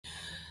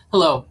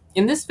Hello.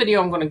 In this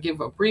video, I'm going to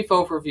give a brief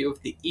overview of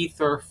the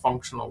ether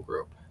functional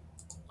group.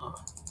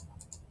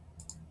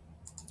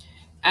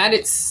 At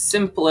its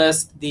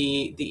simplest,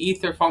 the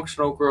ether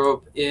functional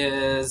group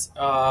is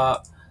an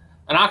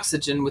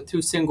oxygen with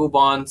two single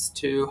bonds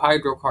to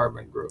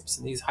hydrocarbon groups.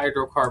 And these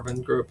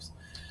hydrocarbon groups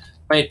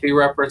might be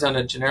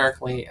represented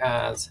generically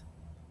as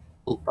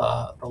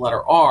the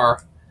letter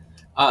R.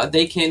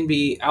 They can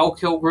be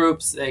alkyl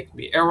groups, they can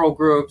be aryl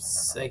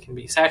groups, they can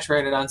be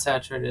saturated,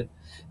 unsaturated.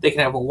 They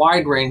can have a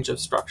wide range of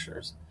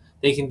structures.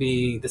 They can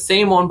be the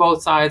same on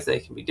both sides, they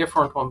can be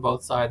different on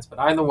both sides, but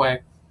either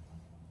way,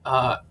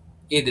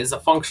 it is a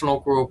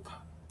functional group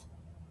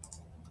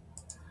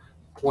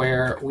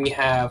where we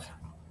have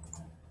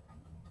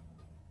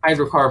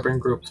hydrocarbon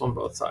groups on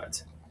both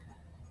sides.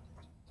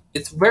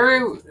 It's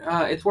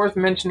worth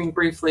mentioning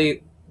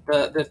briefly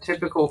the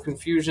typical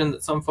confusion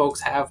that some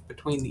folks have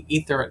between the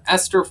ether and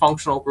ester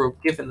functional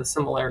group, given the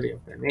similarity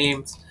of their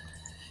names.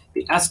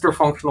 The ester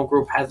functional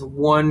group has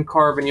one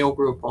carbonyl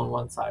group on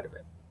one side of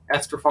it.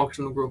 Ester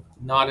functional group,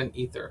 not an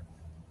ether.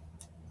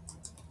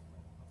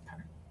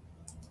 Okay.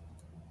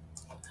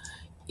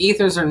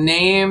 Ethers are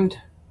named.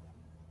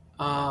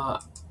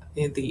 The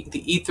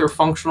ether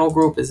functional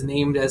group is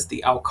named as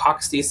the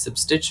alkoxy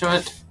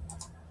substituent.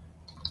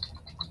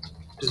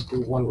 Just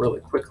do one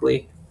really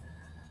quickly.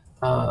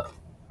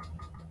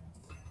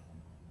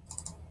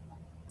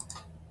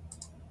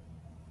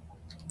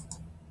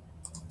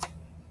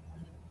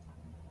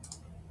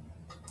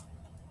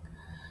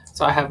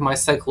 So I have my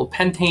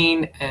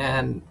cyclopentane,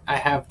 and I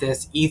have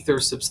this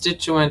ether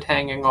substituent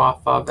hanging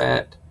off of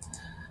it.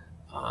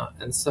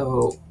 And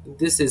so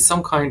this is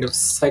some kind of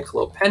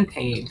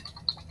cyclopentane.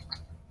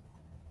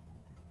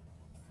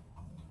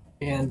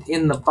 And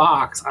in the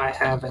box, I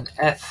have an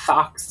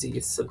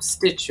ethoxy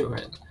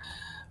substituent.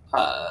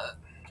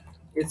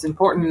 It's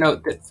important to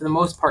note that for the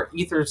most part,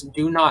 ethers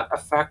do not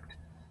affect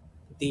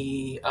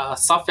the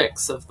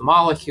suffix of the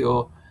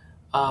molecule,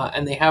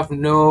 and they have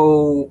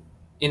no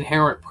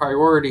inherent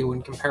priority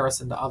when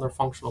comparison to other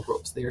functional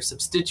groups. They are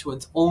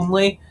substituents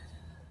only,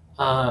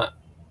 and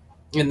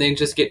they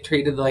just get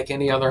treated like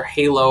any other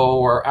halo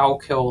or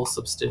alkyl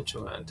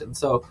substituent. And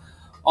so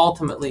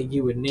ultimately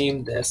you would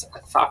name this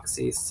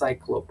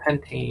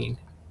ethoxycyclopentane.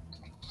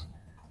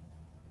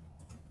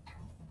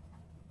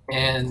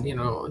 And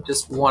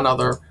just one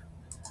other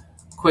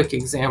quick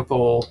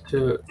example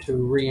to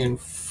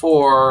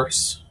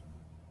reinforce.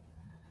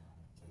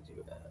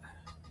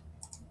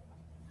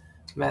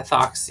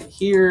 Methoxy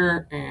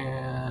here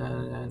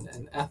and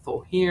an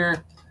ethyl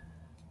here.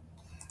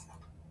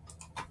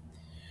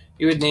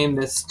 You would name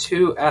this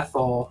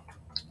 2-ethyl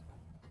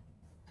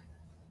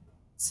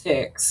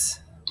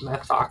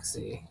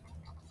 6-methoxy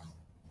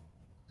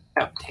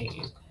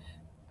heptane,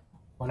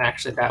 when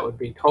actually that would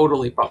be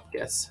totally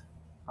bupkis,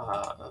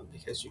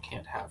 because you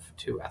can't have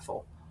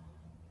 2-ethyl.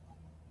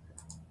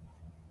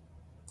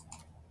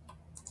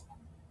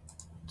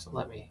 So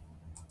let me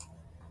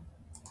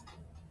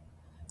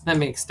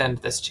extend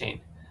this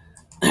chain.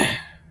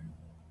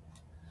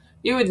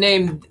 You would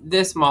name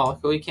this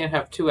molecule, you can't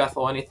have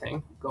 2-ethyl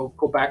anything. Go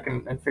back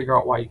and figure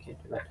out why you can't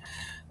do that.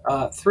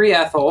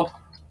 3-ethyl,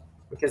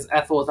 because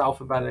ethyl is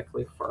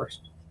alphabetically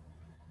first.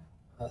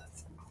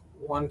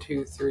 1,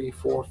 2, 3,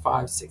 4,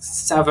 5, 6,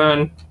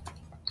 7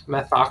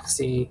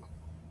 methoxy.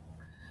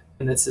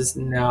 And this is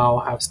now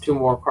has 2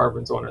 more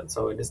carbons on it,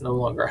 so it is no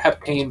longer a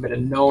heptane, but a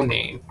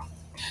nonane.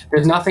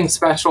 There's nothing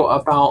special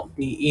about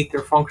the ether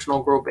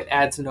functional group. It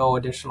adds no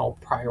additional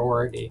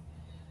priority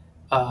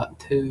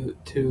to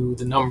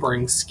the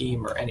numbering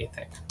scheme or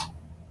anything.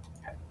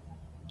 Okay.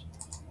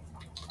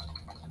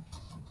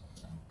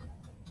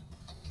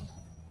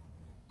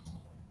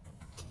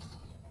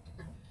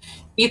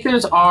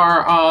 Ethers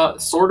are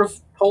sort of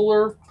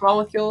polar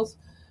molecules.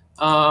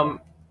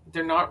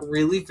 They're not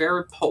really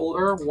very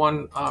polar.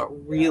 One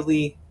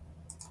really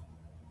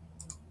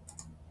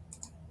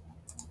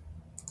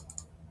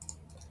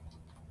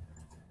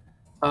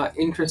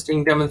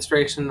interesting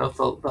demonstration of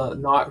the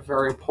not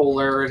very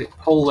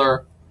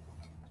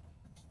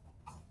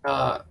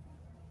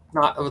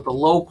not of the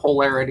low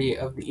polarity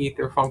of the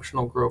ether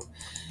functional group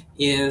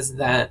is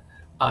that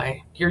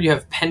here you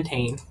have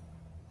pentane.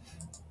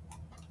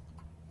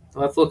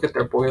 Let's look at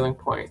their boiling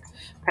point.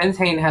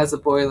 Pentane has a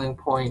boiling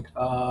point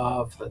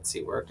of, let's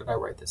see, where did I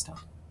write this down?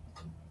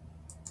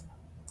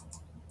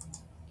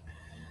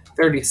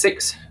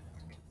 36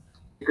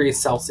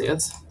 degrees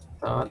Celsius.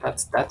 So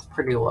that's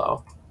pretty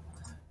low.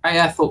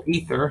 Diethyl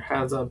ether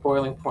has a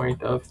boiling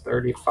point of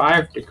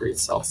 35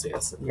 degrees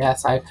Celsius. And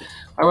yes, I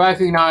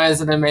recognize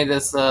that I made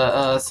this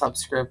a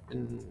subscript,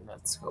 and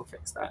let's go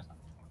fix that.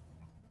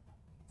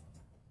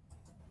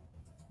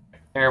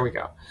 There we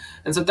go.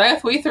 And so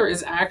diethyl ether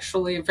is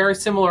actually very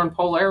similar in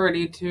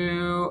polarity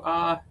to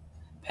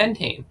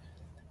pentane.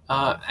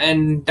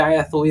 And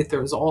diethyl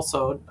ether is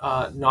also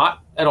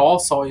not at all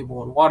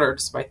soluble in water,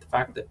 despite the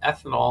fact that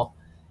ethanol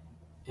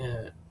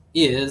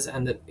is,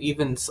 and that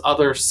even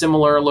other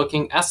similar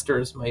looking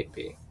esters might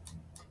be.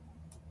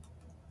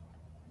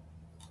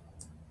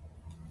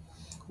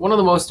 One of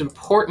the most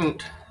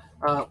important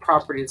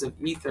properties of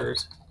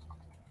ethers.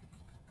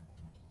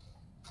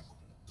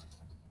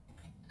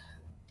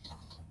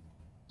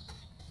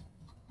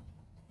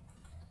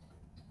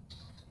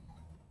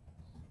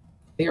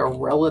 They are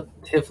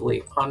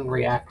relatively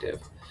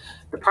unreactive.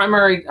 The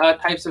primary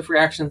types of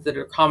reactions that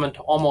are common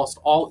to almost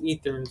all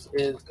ethers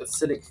is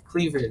acidic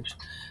cleavage,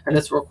 and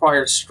this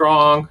requires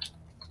strong,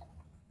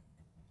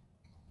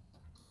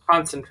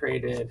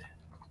 concentrated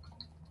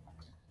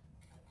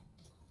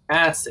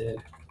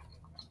acid.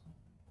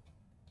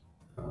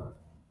 For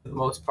the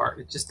most part,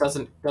 it just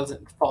doesn't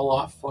fall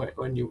off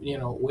when you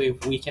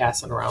wave weak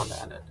acid around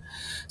at it.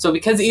 So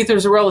because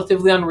ethers are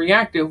relatively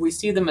unreactive, we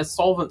see them as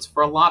solvents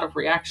for a lot of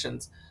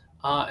reactions.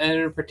 And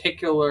in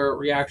particular,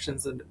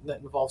 reactions that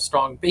involve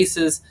strong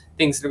bases,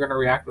 things that are going to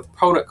react with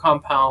product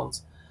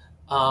compounds,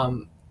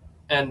 and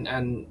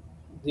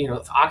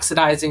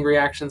oxidizing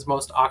reactions.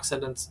 Most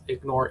oxidants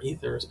ignore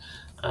ethers,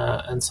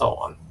 and so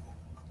on.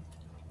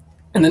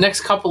 In the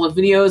next couple of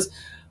videos,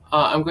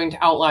 I'm going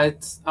to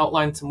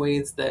outline some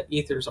ways that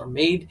ethers are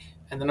made,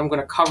 and then I'm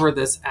going to cover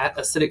this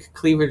acidic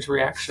cleavage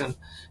reaction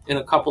in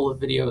a couple of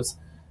videos.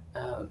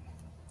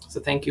 So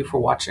thank you for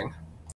watching.